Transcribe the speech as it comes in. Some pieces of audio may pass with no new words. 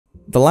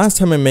The last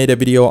time I made a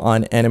video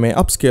on anime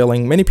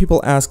upscaling, many people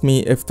asked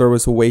me if there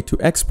was a way to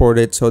export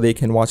it so they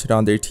can watch it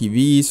on their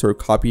TVs or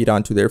copy it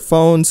onto their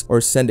phones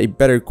or send a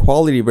better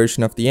quality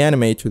version of the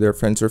anime to their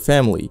friends or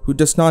family who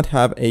does not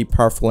have a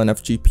powerful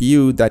enough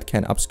GPU that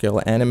can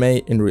upscale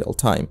anime in real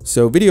time.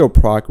 So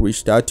VideoProc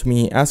reached out to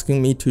me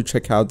asking me to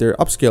check out their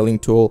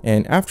upscaling tool,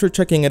 and after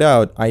checking it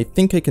out, I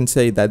think I can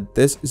say that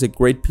this is a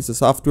great piece of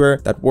software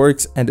that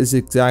works and is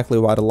exactly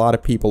what a lot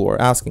of people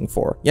were asking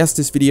for. Yes,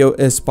 this video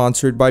is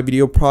sponsored by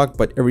VideoProc,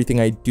 but everything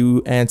I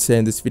do and say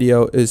in this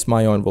video is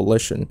my own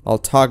volition. I'll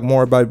talk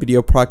more about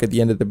VideoProc at the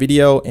end of the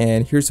video,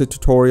 and here's a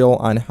tutorial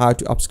on how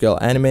to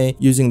upscale anime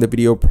using the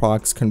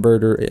VideoProc's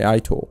Converter AI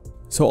tool.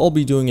 So I'll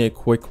be doing a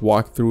quick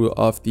walkthrough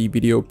of the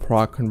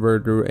VideoProc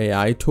Converter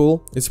AI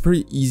tool. It's a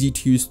pretty easy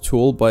to use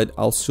tool, but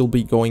I'll still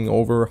be going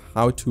over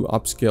how to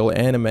upscale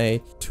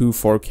anime to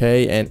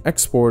 4K and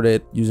export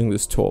it using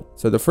this tool.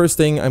 So the first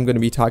thing I'm going to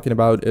be talking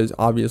about is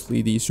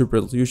obviously the super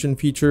resolution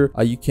feature.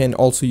 You can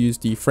also use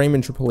the frame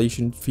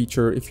interpolation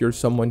feature if you're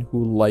someone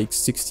who likes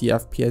 60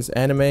 FPS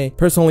anime.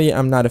 Personally,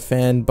 I'm not a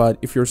fan, but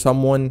if you're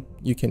someone,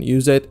 you can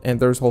use it. And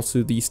there's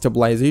also the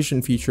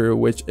stabilization feature,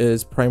 which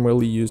is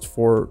primarily used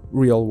for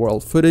real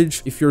world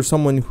footage. If you're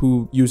someone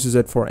who uses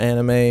it for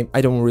anime,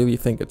 I don't really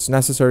think it's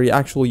necessary.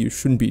 Actually, you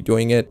shouldn't be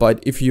doing it, but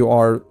if you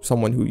are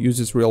someone who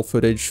uses real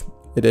footage,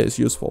 it is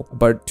useful.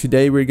 But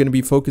today we're going to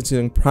be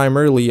focusing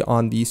primarily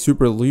on the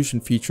super resolution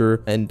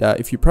feature, and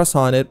if you press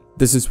on it,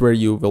 this is where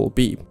you will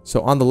be.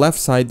 So on the left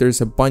side,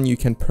 there's a button you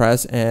can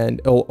press and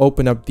it'll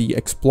open up the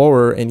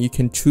Explorer, and you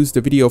can choose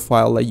the video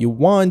file that you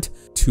want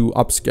to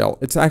upscale.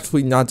 It's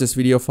actually not just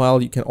video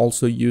file, you can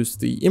also use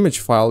the image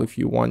file if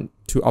you want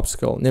to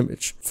upscale an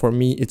image. For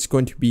me, it's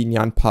going to be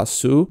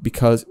Nyanpasu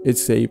because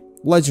it's a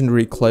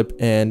legendary clip,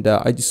 and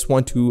I just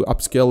want to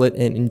upscale it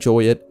and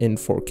enjoy it in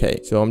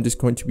 4K. So I'm just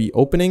going to be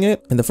opening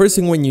it, and the first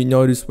thing when you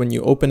notice when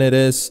you open it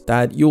is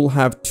that you'll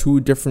have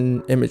two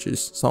different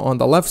images. So on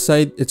the left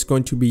side, it's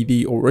going to be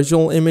the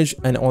original image,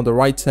 and on the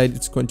right side,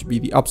 it's going to be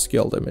the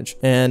upscaled image.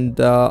 And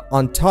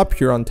on top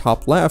here, on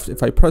top left,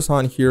 if I press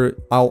on here,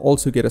 I'll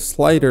also get a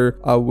slider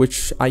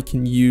which I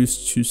can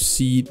use to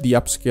see the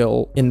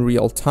upscale in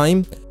real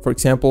time. For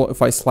example,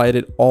 if I slide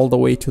it all the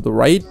way to the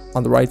right,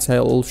 on the right side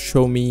it'll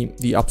show me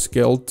the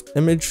upscaled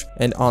image,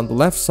 and on the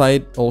left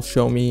side it'll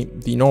show me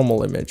the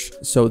normal image.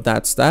 So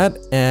that's that,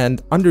 and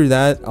under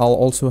that I'll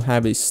also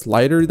have a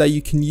slider that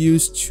you can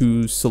use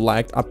to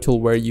select up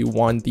till where you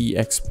want the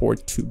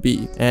export to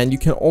be. And you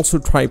can also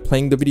try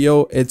playing the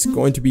video. It's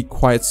going to be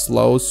quite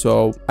slow,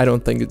 so I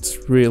don't think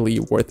it's really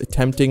worth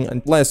attempting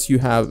unless you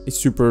have a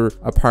super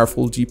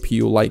powerful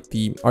GPU like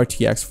the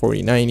RTX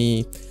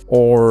 4090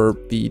 or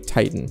the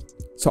Titan.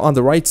 So on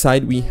the right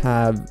side, we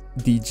have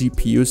the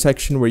GPU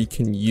section where you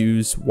can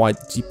use what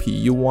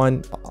GPU you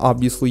want.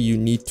 Obviously, you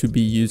need to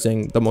be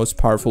using the most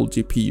powerful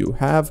GPU you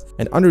have.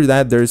 And under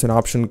that, there's an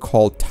option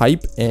called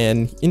type.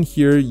 And in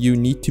here, you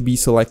need to be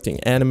selecting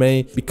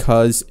anime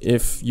because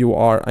if you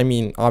are,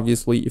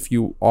 obviously, if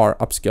you are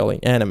upscaling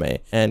anime,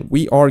 and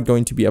we are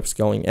going to be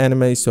upscaling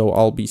anime, so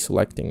I'll be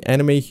selecting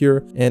anime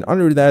here. And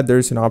under that,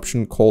 there's an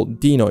option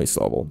called denoise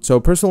level. So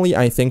personally,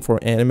 I think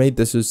for anime,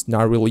 this is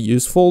not really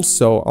useful.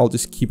 So I'll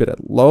just keep it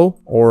at low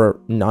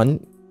or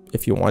none.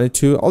 If you wanted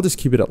to, I'll just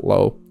keep it at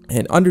low.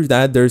 And under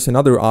that, there's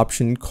another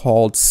option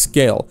called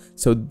scale.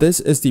 So this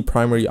is the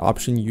primary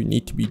option you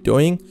need to be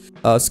doing.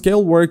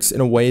 Scale works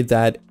in a way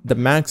that the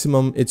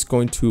maximum it's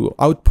going to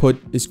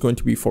output is going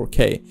to be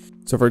 4K.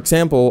 So for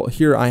example,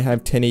 here I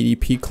have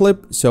 1080p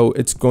clip, so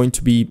it's going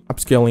to be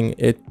upscaling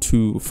it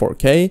to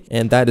 4K,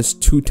 and that is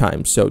 2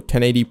 times. So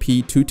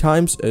 1080p 2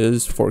 times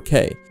is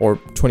 4K or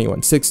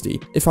 2160.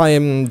 If I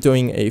am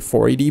doing a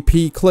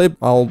 480p clip,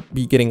 I'll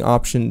be getting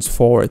options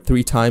for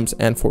 3 times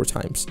and 4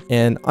 times.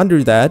 And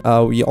under that,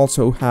 we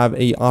also have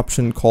a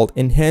option called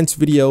enhance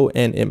video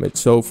and image.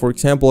 So for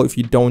example, if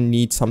you don't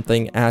need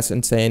something as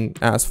insane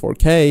as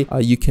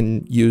 4K, you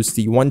can use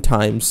the 1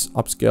 times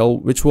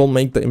upscale, which will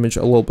make the image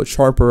a little bit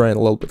sharper and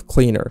a little bit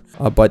cleaner,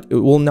 but it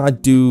will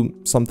not do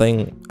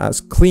something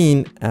as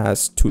clean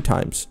as 2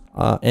 times.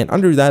 And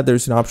under that,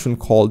 there's an option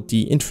called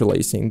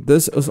deinterlacing.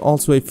 This is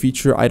also a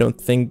feature I don't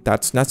think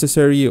that's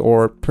necessary,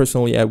 or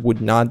personally I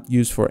would not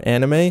use for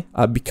anime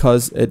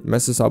because it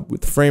messes up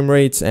with frame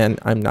rates, and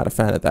I'm not a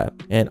fan of that.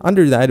 And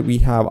under that, we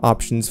have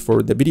options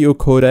for the video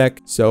codec.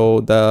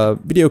 So the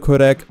video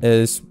codec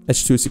is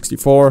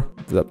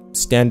H.264, the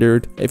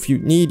standard. If you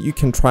need, you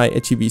can try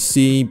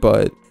HEVC,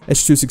 but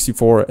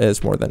H.264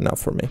 is more than enough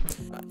for me.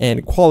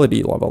 And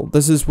quality level,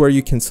 this is where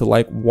you can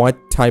select what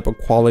type of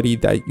quality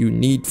that you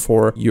need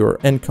for your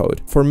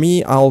encode. For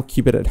me, I'll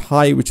keep it at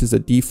high, which is a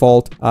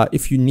default.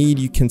 If you need,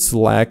 you can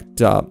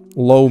select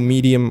low,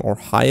 medium, or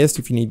highest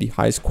if you need the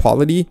highest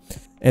quality.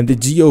 And the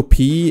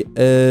GOP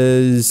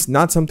is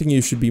not something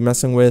you should be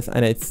messing with,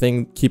 and I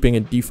think keeping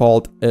it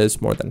default is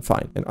more than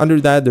fine. And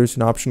under that, there's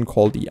an option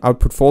called the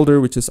output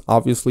folder, which is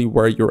obviously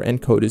where your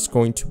encode is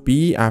going to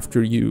be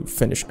after you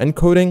finish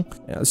encoding.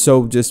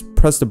 So just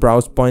press the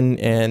browse button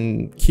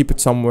and keep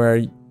it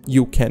somewhere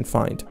you can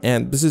find.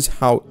 And this is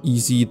how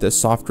easy the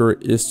software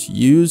is to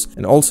use.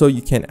 And also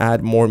you can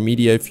add more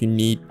media if you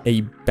need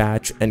a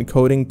batch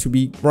encoding to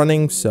be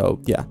running. So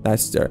yeah,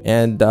 that's there.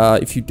 And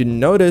if you didn't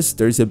notice,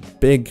 there's a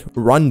big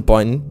run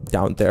button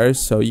down there,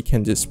 so you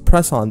can just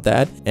press on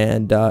that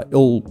and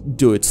it'll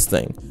do its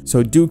thing.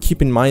 So do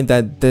keep in mind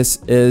that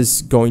this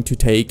is going to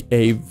take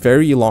a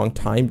very long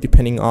time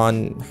depending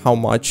on how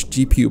much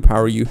GPU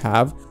power you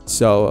have.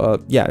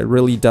 So yeah, it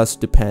really does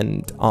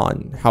depend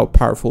on how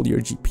powerful your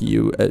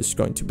GPU is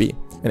going to be.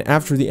 And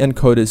after the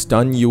encode is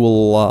done, you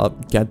will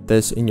get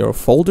this in your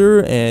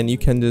folder and you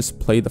can just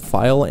play the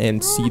file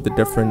and see the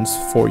difference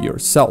for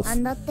yourself.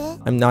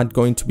 I'm not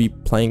going to be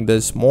playing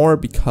this more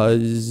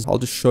because I'll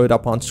just show it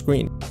up on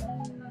screen.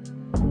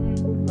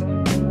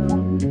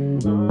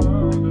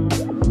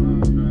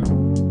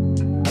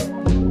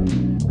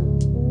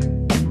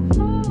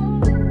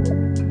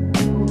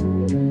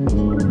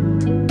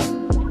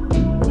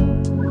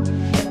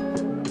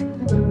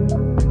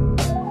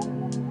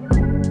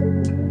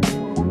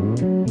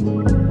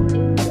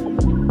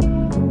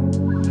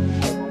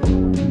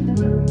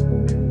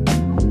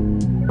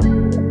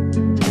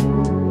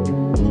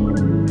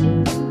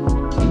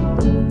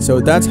 So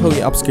that's how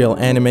you upscale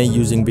anime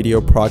using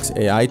VideoProc's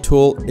AI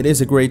tool. It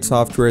is a great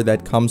software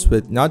that comes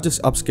with not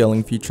just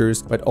upscaling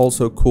features, but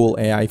also cool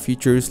AI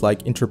features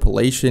like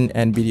interpolation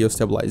and video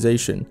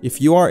stabilization.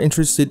 If you are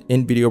interested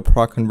in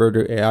VideoProc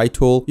Converter AI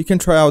tool, you can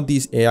try out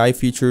these AI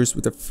features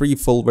with a free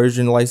full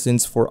version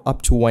license for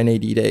up to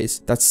 180 days.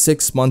 That's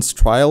 6 months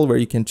trial where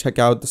you can check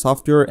out the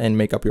software and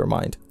make up your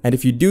mind. And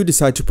if you do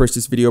decide to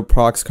purchase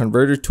VideoProc's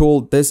Converter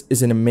tool, this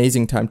is an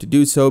amazing time to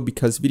do so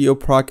because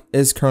VideoProc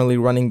is currently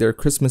running their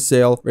Christmas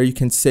sale where you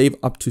can save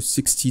up to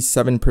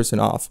 67%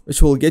 off,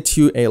 which will get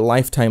you a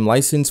lifetime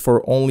license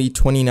for only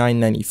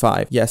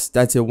 $29.95. Yes,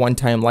 that's a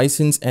one-time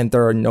license and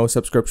there are no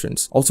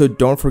subscriptions. Also,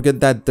 don't forget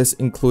that this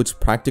includes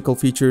practical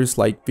features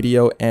like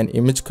video and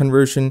image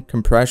conversion,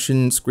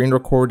 compression, screen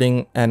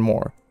recording, and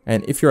more.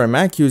 And if you're a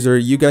Mac user,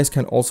 you guys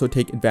can also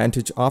take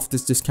advantage of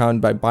this discount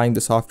by buying the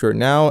software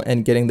now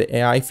and getting the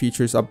AI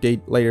features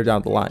update later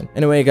down the line.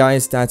 Anyway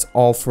guys, that's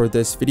all for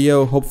this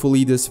video.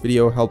 Hopefully this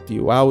video helped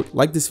you out.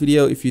 Like this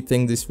video if you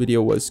think this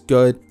video was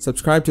good.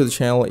 Subscribe to the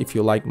channel if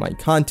you like my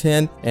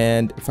content.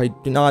 And if I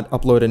do not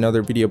upload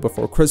another video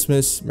before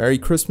Christmas, Merry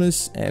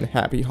Christmas and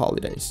Happy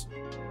Holidays.